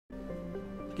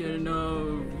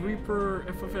Getting Reaper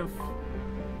FFF.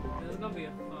 It's gonna be a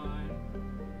fun.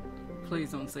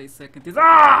 Please don't say second.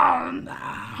 Oh,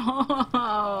 no.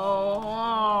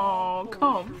 Oh,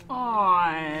 come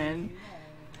on.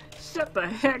 Shut the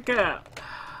heck up.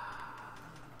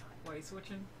 Why you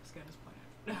switching? Scan this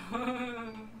planet.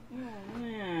 Oh,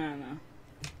 man.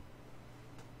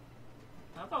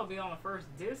 I thought it'd be on the first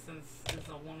distance. It's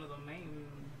one of the main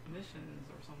missions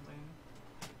or something.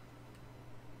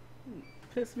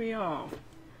 Piss me off.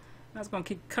 That's gonna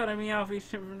keep cutting me off each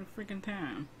freaking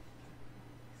time.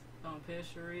 Gonna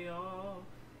piss Rie off.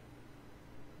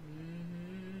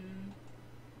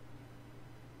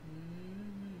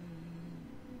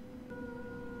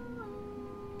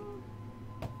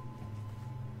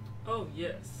 Oh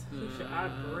yes. Who should I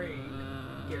bring?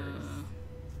 Garrus.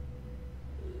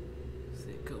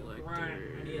 Right.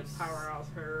 I need to powerhouse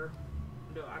her.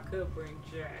 No, I could bring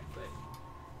Jack, but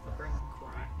I'll bring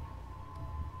Grunt.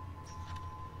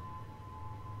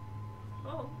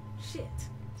 Oh shit!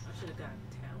 I should have gotten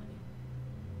Tally.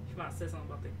 She might say something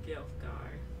about the Gelf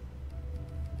guy.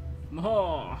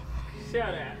 More.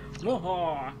 Shut up.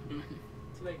 More.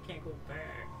 So they can't go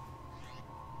back.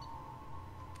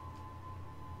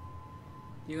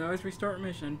 You can always restart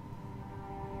mission.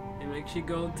 It makes you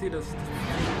go to the.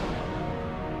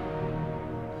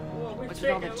 What's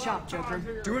with all the chop,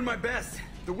 Joker? Doing my best.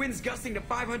 The wind's gusting to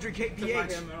 500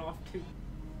 kph.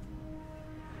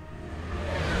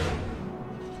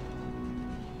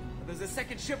 There's a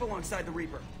second ship alongside the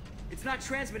Reaper. It's not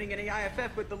transmitting any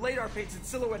IFF, but the radar paints its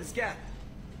silhouette as Geth.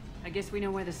 I guess we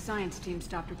know where the science team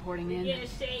stopped reporting in. Yeah,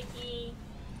 shaky.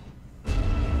 Oh,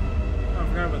 I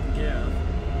forgot about the Geth.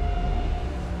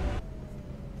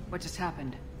 What just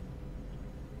happened?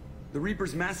 The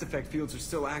Reaper's Mass Effect fields are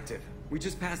still active. We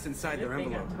just passed inside their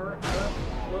envelope. Blow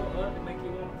up to make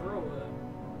you want to throw up.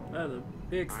 That's a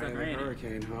big sucker, ain't it?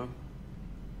 Hurricane, huh?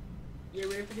 You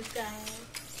ready for this guy?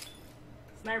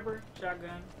 Sniper,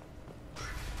 shotgun.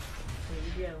 Here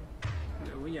we go.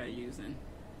 What we got using?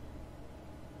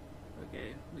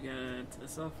 Okay, we got a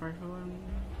assault rifle.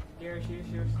 Garrus, use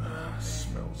your stuff.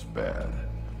 Smells bad.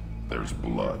 There's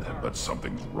blood, but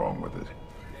something's wrong with it.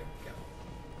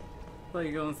 What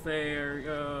you gonna say,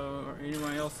 or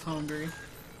anyone else hungry?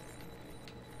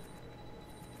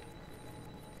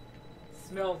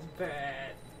 Smells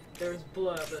bad. There's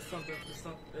blood, but something's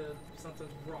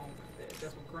wrong with it.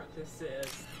 That's what Grunt just said.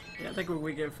 Yeah, I think when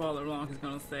we get farther along, he's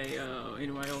gonna say,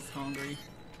 anyone else hungry?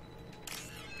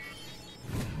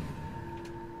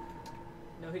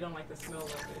 No, he don't like the smell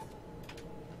of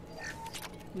it.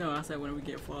 No, I said when we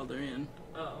get farther in.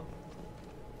 Oh.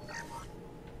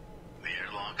 The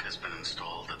airlock has been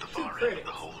installed at the far end of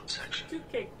the hold section.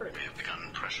 2K credits. We have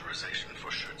begun pressurization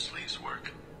for shirt sleeves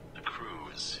work. The crew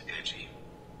is edgy.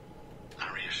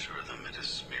 I reassure them it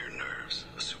is mere nerves,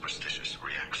 a superstitious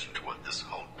reaction to what this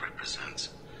hulk represents.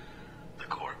 The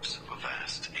corpse of a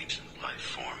vast ancient life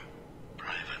form.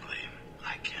 Privately,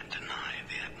 I can't deny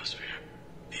the atmosphere.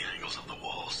 The angles of the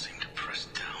walls seem to press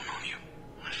down on you.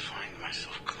 I find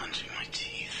myself clenching my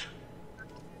teeth.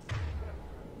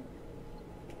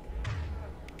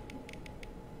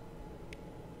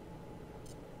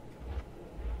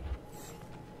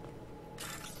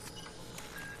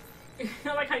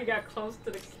 I like how you got close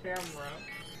to the camera.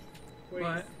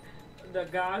 What? The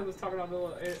guy who was talking on the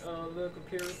little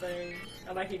computer thing.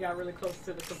 I like he got really close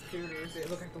to the computers. It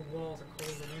looked like the walls are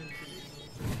closing into you.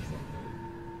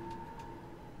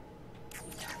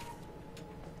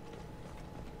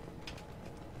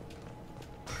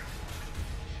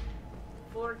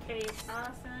 4K is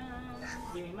awesome.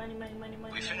 Give me money, money, money,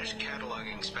 money. We finished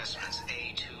cataloging specimens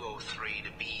A203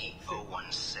 to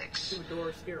B016.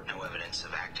 No evidence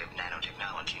of active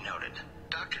nanotechnology noted.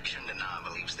 Dr. Chindana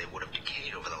believes they would have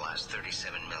decayed over the last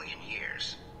 37 million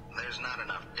years. There's not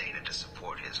enough data to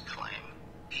support his claim.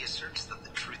 He asserts that the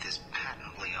truth is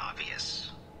patently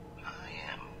obvious.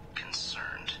 I am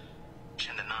concerned.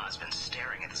 Chindana has been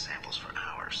staring at the samples for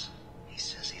hours. He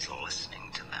says he's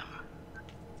listening to them.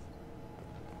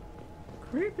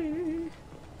 Creepy.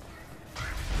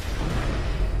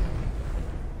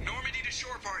 Normandy to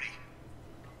shore party.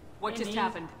 What just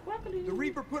happened? The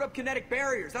Reaper put up kinetic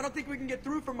barriers. I don't think we can get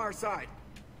through from our side.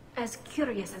 As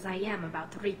curious as I am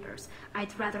about Reapers,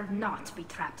 I'd rather not be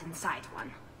trapped inside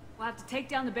one. We'll have to take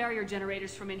down the barrier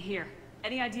generators from in here.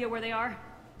 Any idea where they are?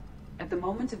 At the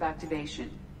moment of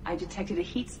activation, I detected a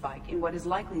heat spike in what is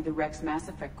likely the Rex Mass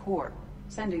Effect core.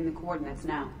 Sending the coordinates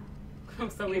now.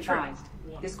 So Be advised,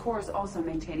 this core is also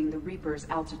maintaining the Reaper's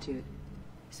altitude.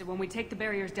 So when we take the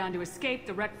barriers down to escape,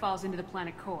 the wreck falls into the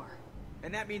planet core.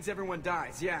 And that means everyone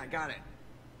dies. Yeah, I got it.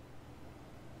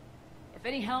 If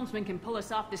any helmsman can pull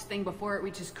us off this thing before it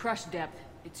reaches crush depth,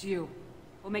 it's you.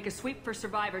 We'll make a sweep for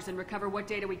survivors and recover what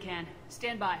data we can.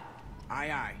 Stand by. Aye,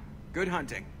 aye. Good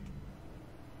hunting.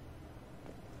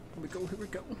 Here we go, here we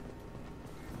go.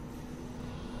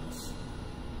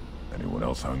 Anyone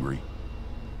else hungry?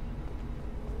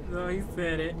 No, he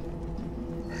said it.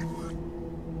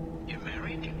 You're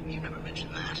married? You never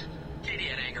mentioned that. Katie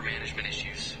had anger management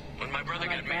issues. When my brother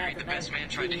got married, the best man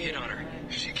tried to hit on her.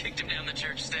 She kicked him down the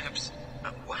church steps.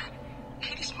 What?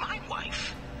 Katie's my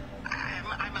wife.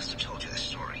 I must have told you this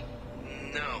story.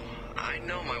 No, I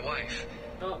know my wife.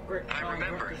 Oh, great. I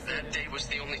remember that day was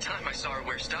the only time I saw her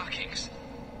wear stockings.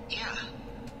 Yeah,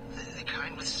 the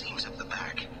kind with seams up the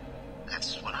back.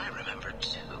 That's what I remembered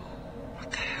too.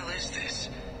 What the hell is this?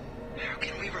 How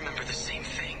can we remember the same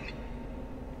thing?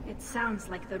 It sounds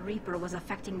like the Reaper was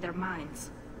affecting their minds.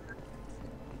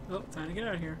 Oh, time to get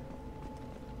out of here.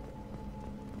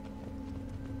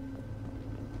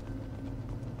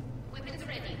 Weapons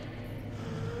ready.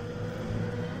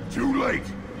 Too late!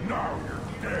 Now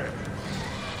you're dead!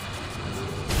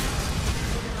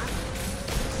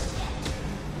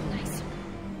 Nice.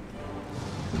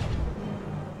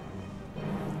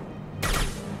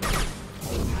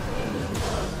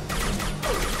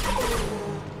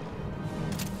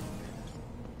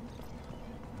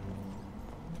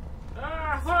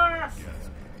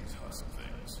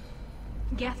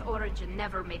 Geth origin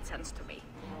never made sense to me.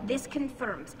 This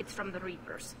confirms it's from the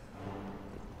Reapers.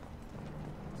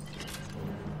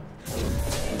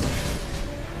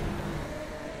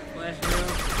 Flash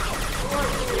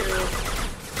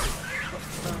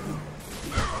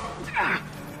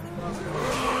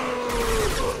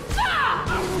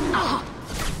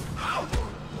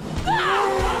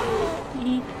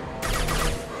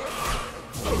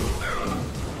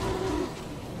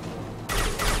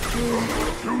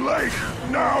Too late!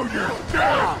 Now you're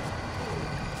dead!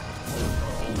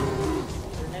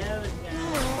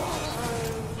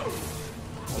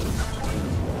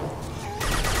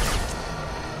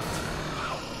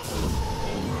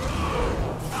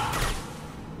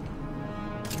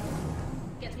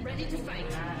 Get ready to fight.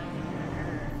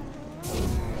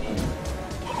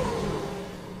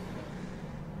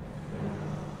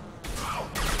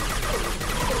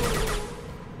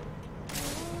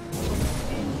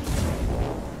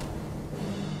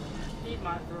 Eat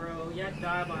my throw. Yeah,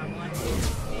 die by one hit.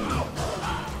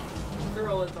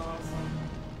 Throw is awesome.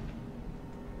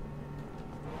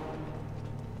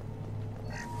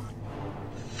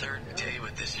 Third day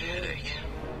with this headache.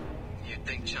 You'd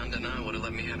think Chandana would have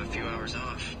let me have a few hours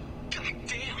off. God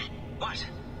damn! What?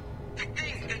 That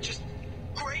thing, that just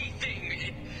gray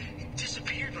thing, it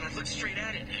disappeared when I looked straight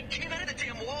at it. It came out of the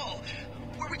damn wall,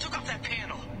 where we took off that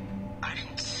panel. I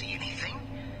didn't see anything.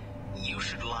 You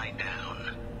should lie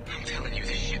down. I'm telling you,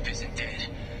 the ship isn't dead.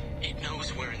 It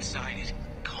knows we're inside it.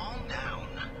 Calm down.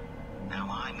 Now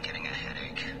I'm getting a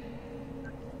headache.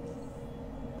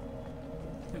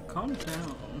 calm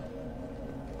down.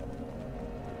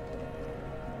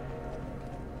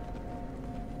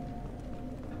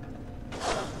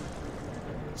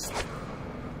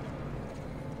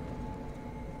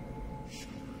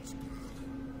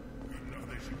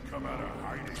 Come out of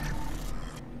hiding.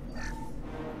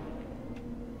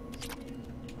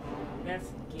 That's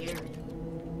scary.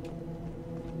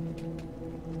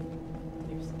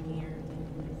 You're scared.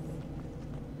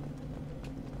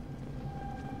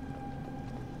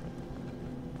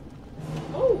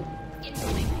 Oh!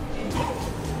 Incoming.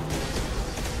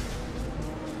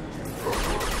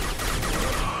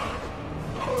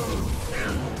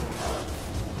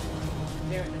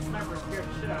 Damn it, the sniper scared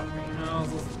the shit out of me. Oh,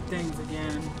 those things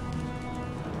again.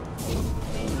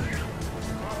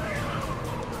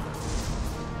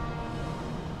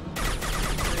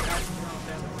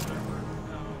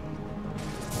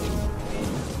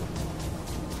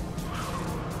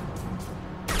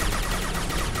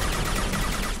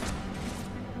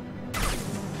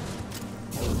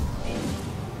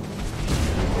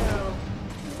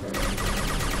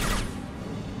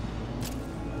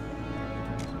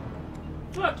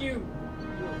 Fuck you,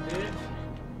 little bitch.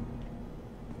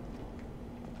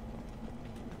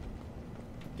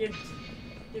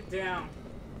 Get down.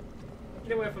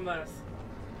 Get away from us.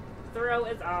 Throw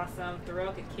is awesome.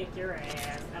 Throw can kick your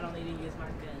ass. I don't need to use my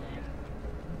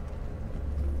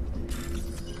gun.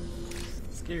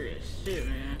 Scary as shit,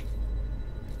 man.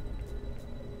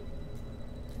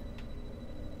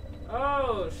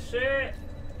 Oh shit!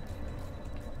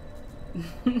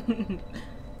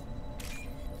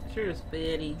 Sure is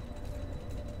Betty.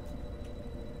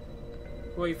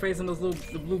 Boy, you facing those little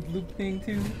the blue thing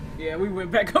too? Yeah, we went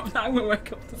back up. I went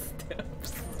back up the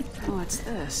steps. What's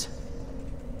this?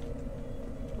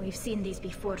 We've seen these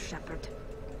before, Shepard.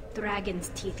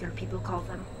 Dragon's teeth, your people call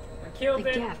them. I killed The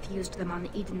it. Geth used them on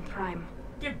Eden Prime.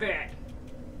 Get back.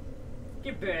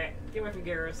 Get back. Get away from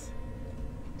Garrus.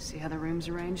 See how the room's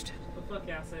arranged? Go fuck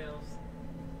yourselves.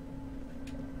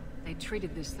 They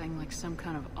treated this thing like some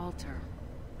kind of altar.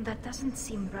 That doesn't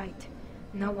seem right.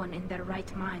 No one in their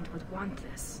right mind would want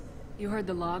this. You heard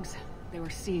the logs? They were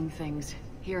seeing things,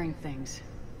 hearing things.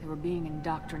 They were being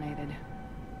indoctrinated.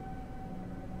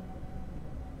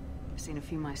 I've seen a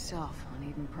few myself, on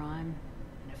Eden Prime,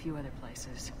 and a few other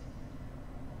places.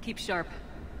 Keep sharp.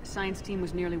 The science team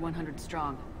was nearly 100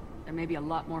 strong. There may be a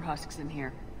lot more husks in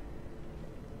here.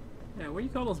 Yeah, what do you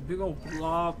call those big old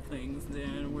blob things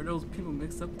then? Were those people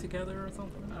mixed up together or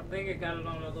something? I think it got it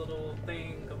on a little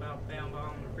thing about them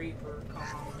on the Reaper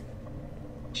column.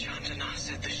 Chandana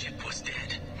said the ship was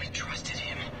dead. We trusted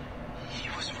him. He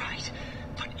was right.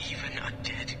 But even a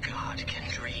dead god can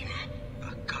dream.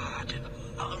 A god,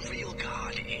 a real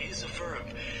god, is a verb.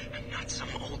 Not some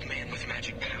old man with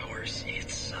magic powers.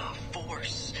 It's a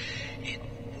force. It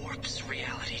warps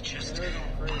reality just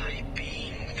by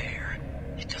being there.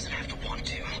 It doesn't have to want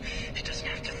to. It doesn't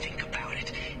have to think about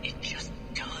it. It just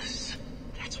does.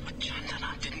 That's what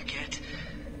Chandana didn't get.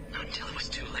 Not until it was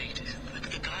too late.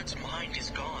 The god's mind is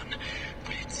gone,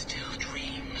 but it still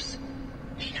dreams.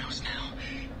 He knows now.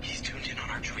 He's tuned in on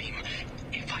our dream.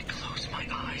 If I close my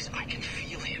eyes, I can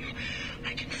feel him.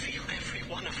 I can feel every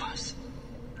one of us.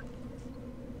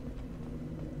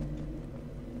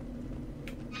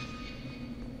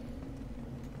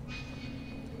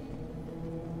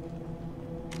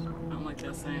 I don't like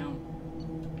that sound.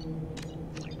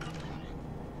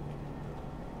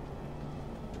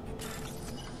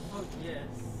 Oh yes.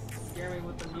 Scare me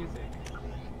with the music.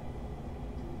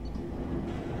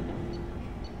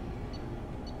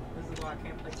 This is why I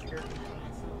can't play Cerberus by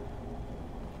myself.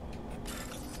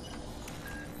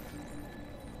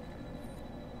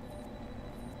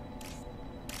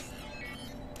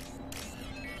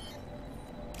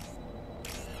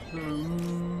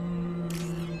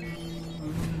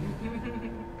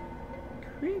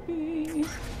 Creepy.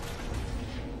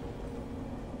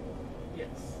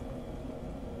 Yes.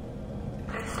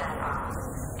 Please stand by.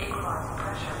 Equalize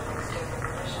pressure with exterior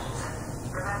conditions.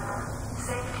 Remember,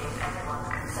 safety is everyone's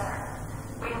concern.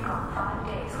 We have gone 5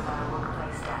 days without a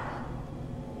workplace death.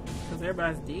 Because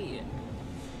everybody's dead.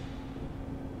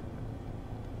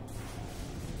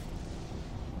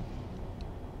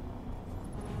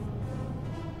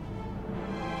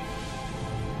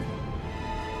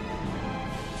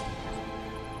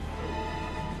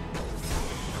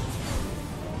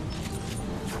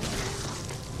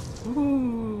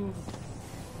 Ooh.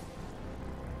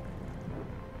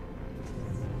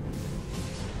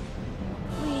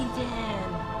 We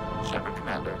did. Shepard,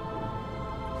 Commander.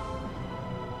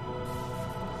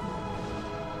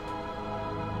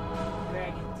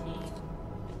 Dragon teeth.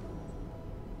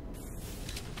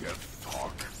 Get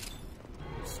talk.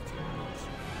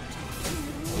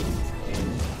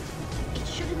 It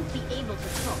shouldn't be able to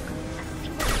talk.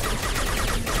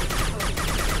 A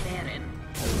single therein.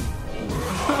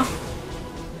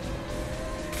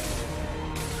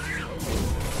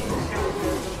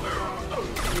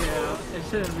 Yeah, it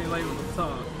shouldn't be labeled to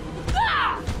talk.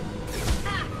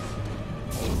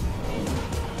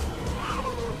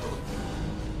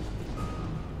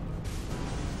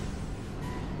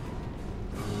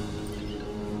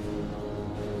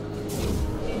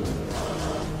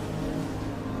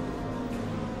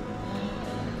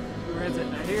 Where is it? I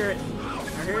hear it. I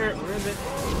hear it. Where is it?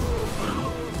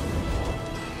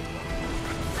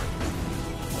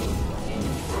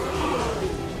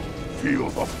 Feel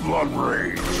the blood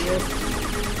rage.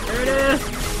 There it is.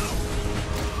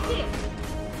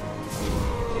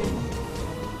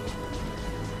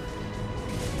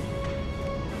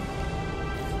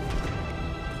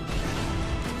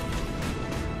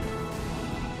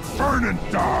 Burn and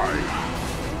die.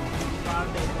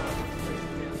 5 days left.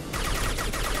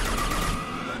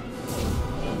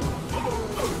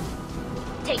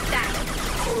 Take that.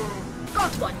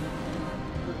 Got one.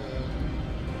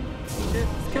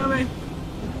 It's coming.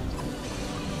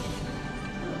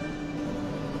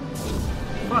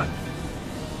 Fuck.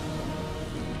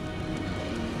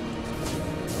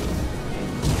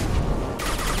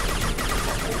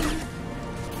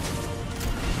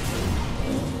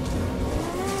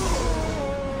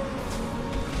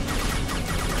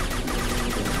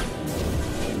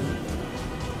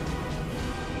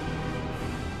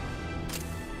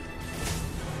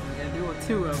 I gotta do it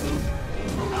 2 of them.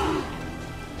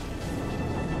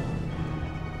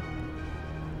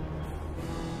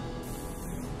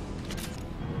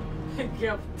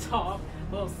 Give talk.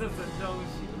 Little sister knows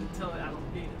she would tell it I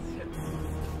don't need this shit.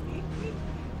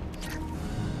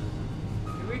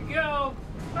 Here we go!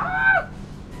 Ah!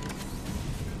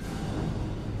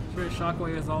 Straight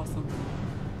shockwave is awesome.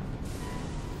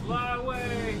 Fly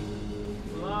away!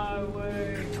 Fly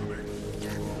away!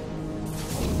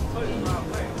 Please fly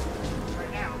away.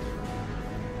 Right now.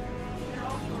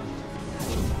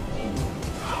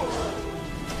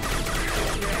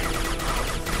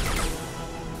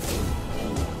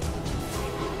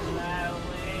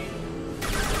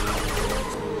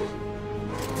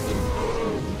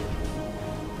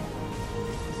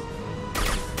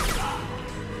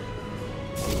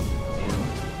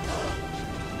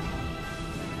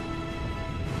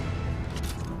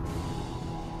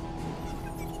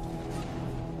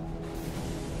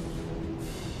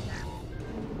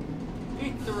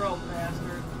 Eat the rope,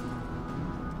 bastard.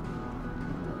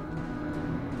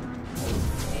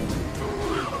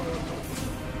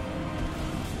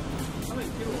 How many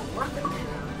people are working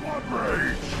here? Blood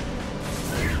rage!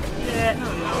 Yeah, no.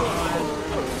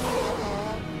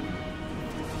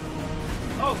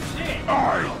 Oh shit! I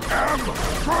am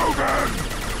proven!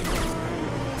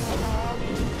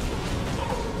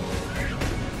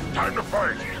 Time to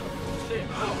fight! Shit,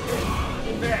 oh shit.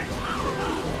 Get back.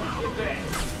 Get back.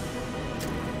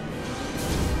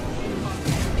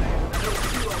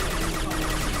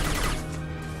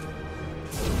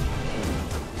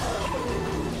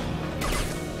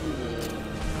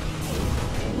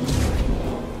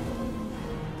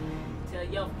 Tell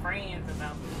your friends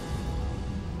about me.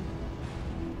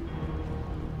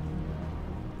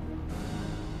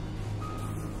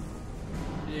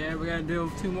 Yeah, we gotta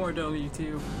do 2 more W2.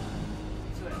 Two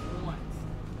at once.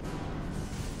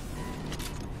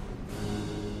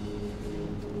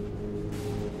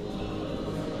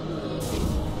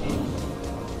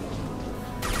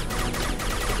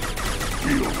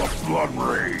 Feel the blood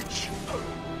rage!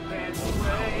 That's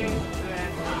way,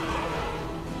 that's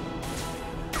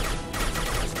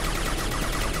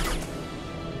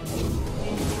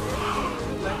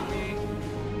let me.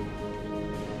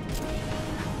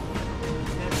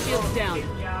 Shields down. Get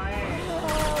your ass.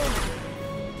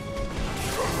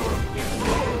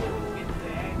 Get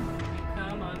back.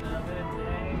 Come another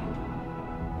day.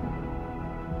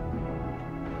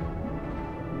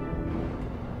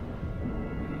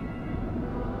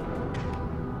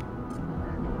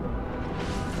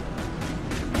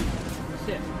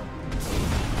 Shit.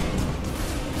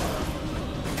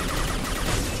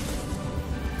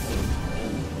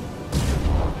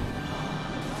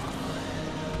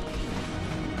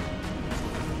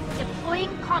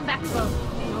 Deploying combat mode.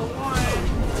 No one.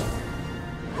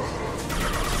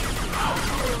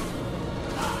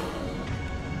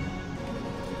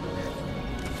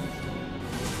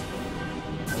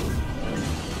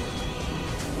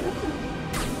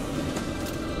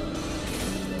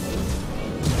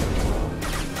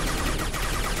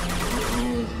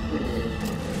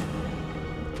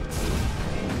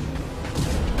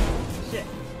 Shit.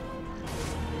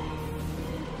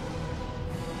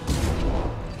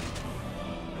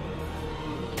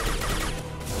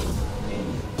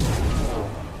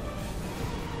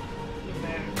 Get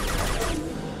back.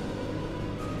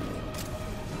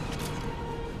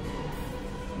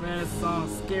 Man, this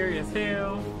song's scary as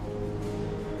hell.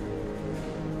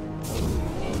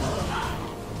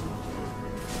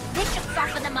 This should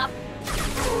soften them up.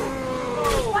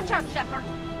 Watch out, Shepard.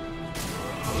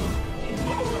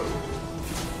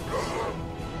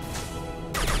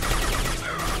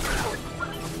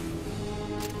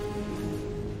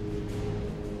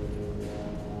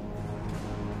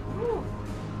 Whew.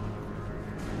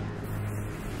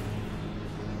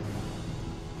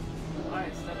 I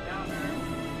ain't stuck down there.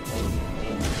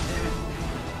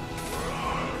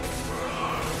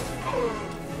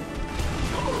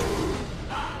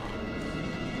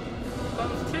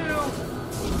 Comes two.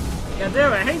 God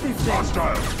damn it, I hate these things.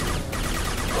 Hostile!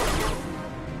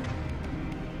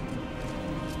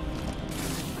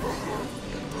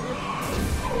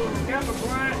 Careful,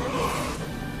 Brian.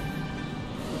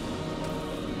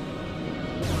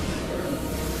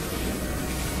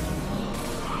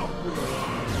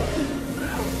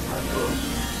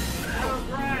 That was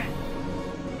Brian.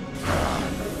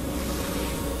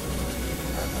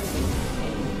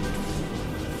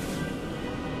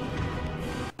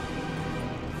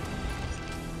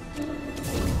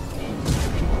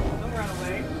 Don't run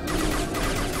away.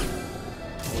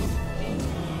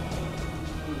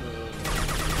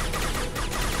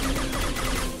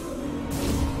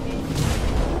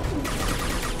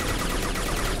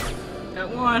 Got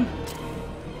one.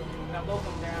 Got both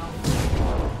of them down.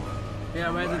 Yeah,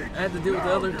 I had to deal with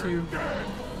the other 2.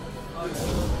 Get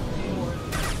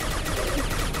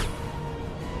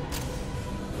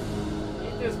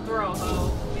this throw,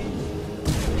 ho.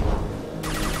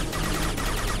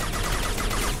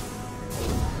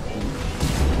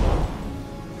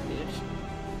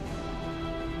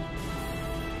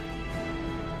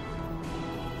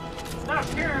 Stop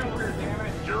carrying her, damn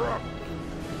it. You're up.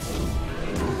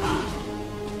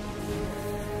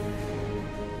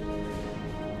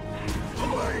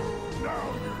 Too late. Now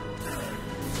you're dead.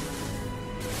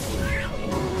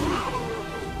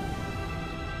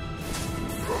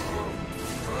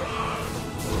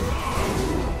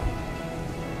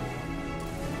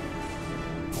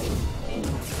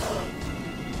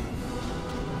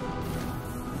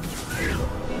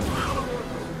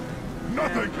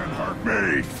 Nothing can hurt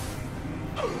me.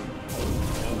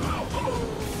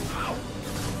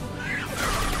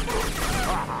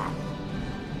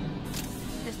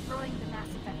 Destroying the Mass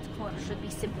Effect core should be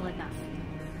simple enough.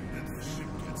 If the ship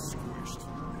gets squished,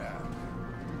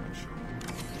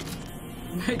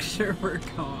 Make sure we're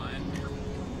gone.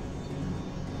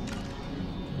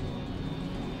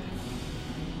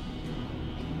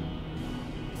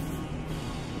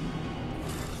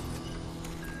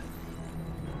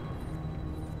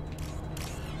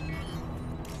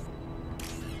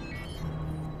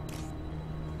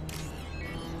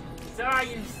 Die,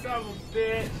 you son of a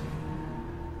bitch!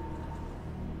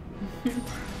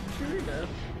 Sure enough.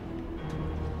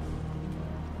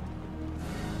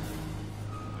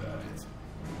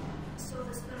 So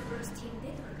the Cerberus team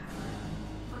did recover.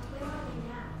 But where are they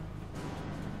now?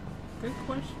 Good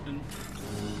question.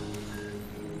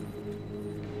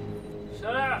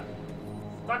 Shut up!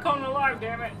 Stop calling alive,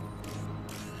 damn it!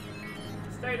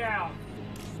 Stay down.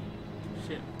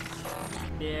 Shit.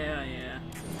 Yeah, yeah.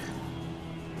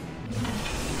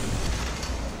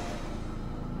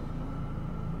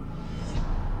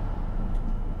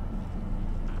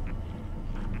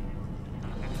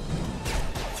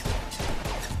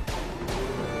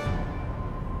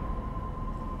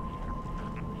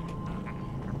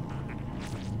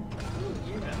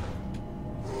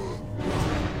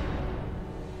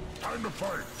 time to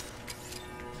fight.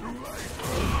 Too late.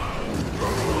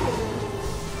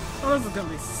 Oh, this is gonna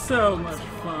be so much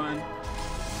fun.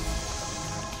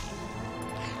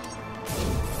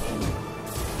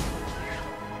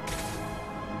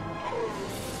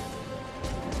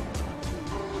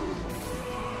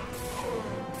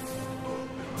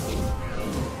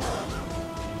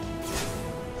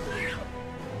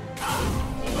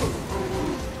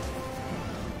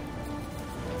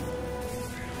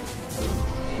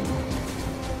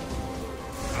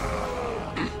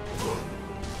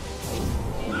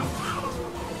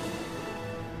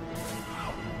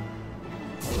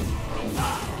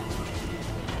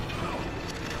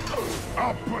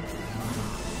 I'll put...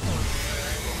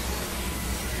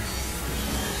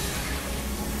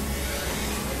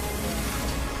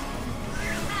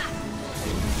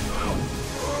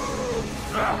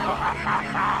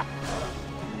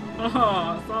 Oh,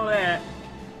 I saw that.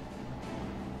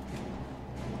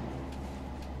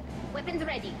 Weapons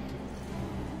ready.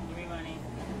 Give me money.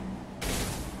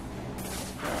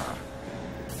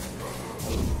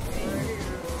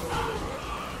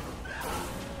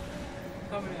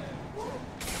 Coming in.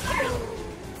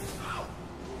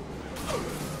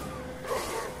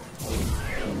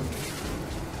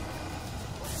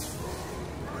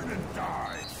 Burn and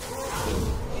die.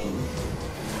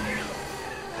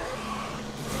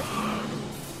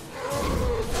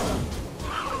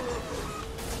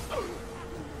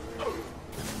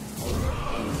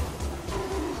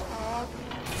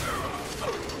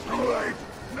 Too late.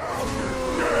 Now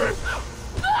you're dead.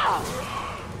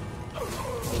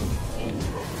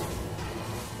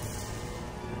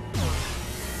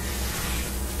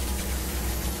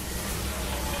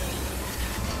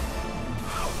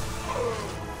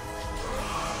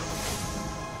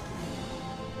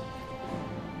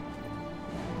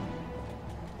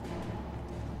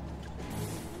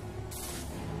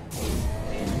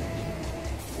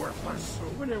 Worthless.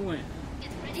 Where they went? Get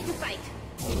ready to fight.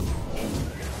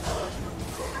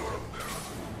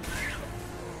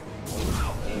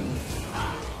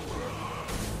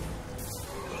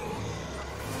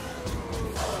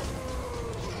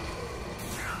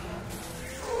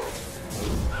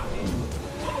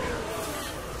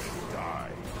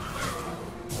 Die.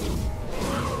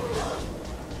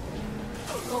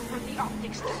 Go for the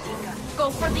optics, Rika. Go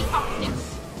for the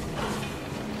optics.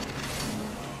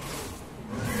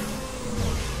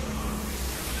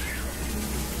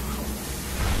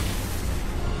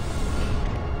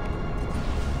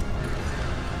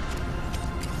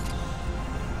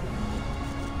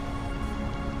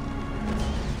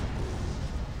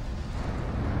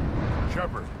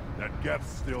 Shepard, that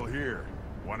Geth's still here.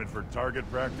 Wanted for target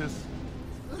practice?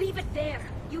 Leave it there.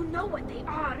 You know what they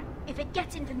are. If it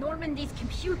gets into Normandy's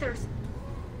computers...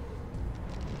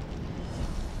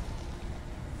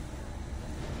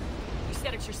 You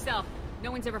said it yourself.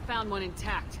 No one's ever found one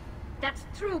intact. That's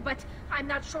true, but I'm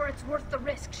not sure it's worth the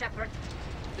risk, Shepard.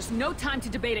 There's no time to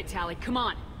debate it, Tali. Come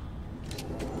on.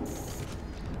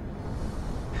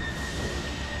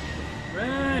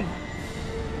 Run!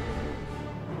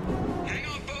 Hang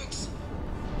on, folks.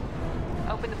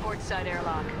 Open the port side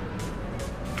airlock.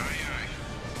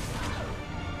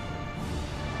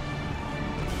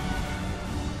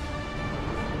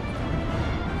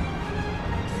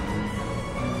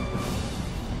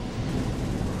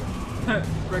 Aye,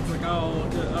 Greg's like,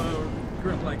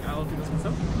 Greg like, I'll do this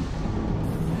myself.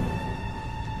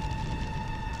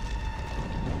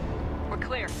 We're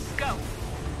clear. Go.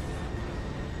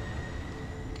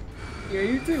 Yeah,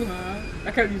 you too, huh?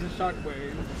 I kept using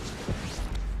shockwave.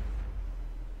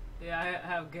 Yeah, I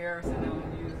have Garrison that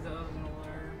would use the other one.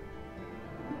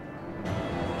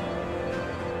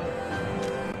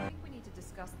 I think we need to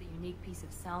discuss the unique piece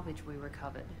of salvage we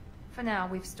recovered. For now,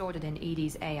 we've stored it in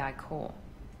Edie's AI core.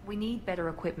 We need better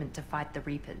equipment to fight the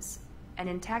Reapers. An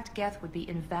intact Geth would be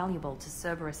invaluable to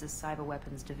Cerberus's cyber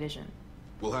weapons division.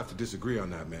 We'll have to disagree on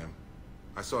that, ma'am.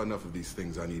 I saw enough of these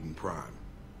things I need in Prime.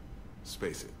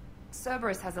 Space it.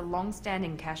 Cerberus has a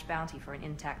long-standing cash bounty for an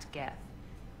intact Geth.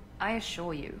 I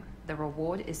assure you, the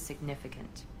reward is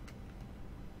significant.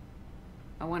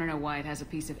 I want to know why it has a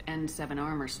piece of N7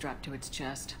 armor strapped to its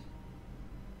chest.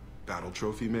 Battle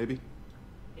trophy, maybe?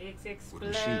 It's Would exploding.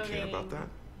 Machine care about that?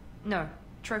 No,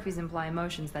 trophies imply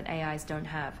emotions that AIs don't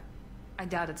have. I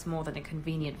doubt it's more than a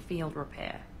convenient field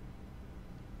repair.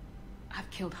 I've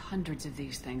killed hundreds of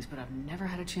these things, but I've never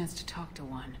had a chance to talk to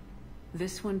one.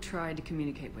 This one tried to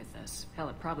communicate with us. Hell,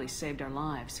 it probably saved our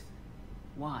lives.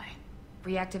 Why?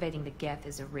 Reactivating the Geth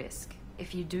is a risk.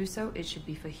 If you do so, it should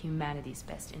be for humanity's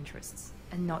best interests,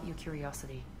 and not your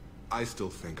curiosity. I still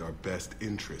think our best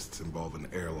interests involve an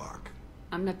airlock.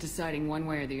 I'm not deciding one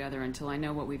way or the other until I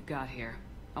know what we've got here.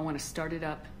 I want to start it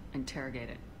up, interrogate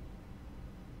it.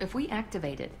 If we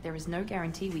activate it, there is no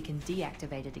guarantee we can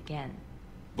deactivate it again.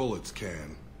 Bullets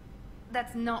can.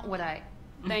 That's not what I...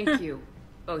 Thank you,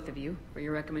 both of you, for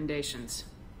your recommendations.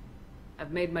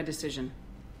 I've made my decision.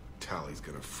 Tali's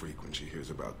gonna freak when she hears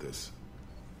about this.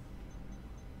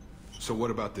 So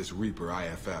what about this Reaper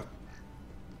IFF?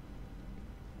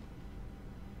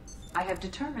 I have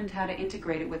determined how to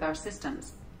integrate it with our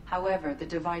systems. However, the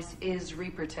device is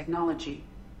Reaper technology.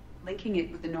 Linking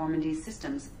it with the Normandy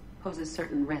systems poses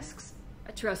certain risks.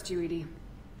 I trust you, Edie.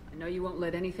 I know you won't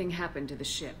let anything happen to the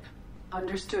ship.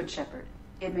 Understood, Shepard.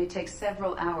 It may take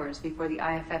several hours before the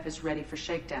IFF is ready for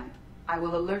shakedown. I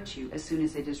will alert you as soon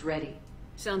as it is ready.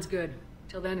 Sounds good.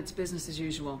 Till then, it's business as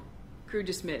usual. Crew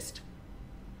dismissed.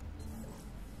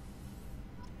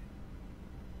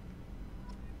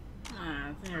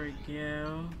 Ah, there we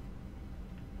go.